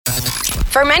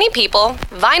For many people,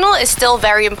 vinyl is still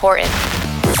very important.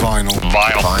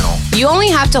 Vinyl. You only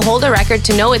have to hold a record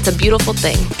to know it's a beautiful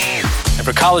thing. And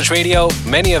for college radio,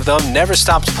 many of them never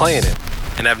stopped playing it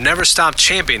and have never stopped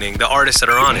championing the artists that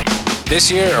are on it. This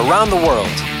year, around the world,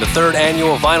 the third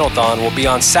annual Vinylthon will be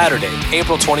on Saturday,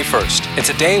 April 21st. It's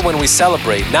a day when we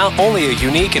celebrate not only a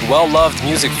unique and well-loved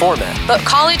music format, but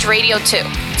college radio too.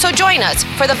 So join us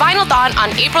for the Vinylthon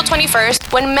on April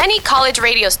 21st, when many college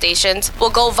radio stations will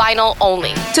go vinyl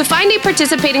only. To find a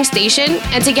participating station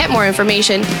and to get more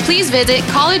information, please visit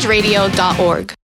collegeradio.org.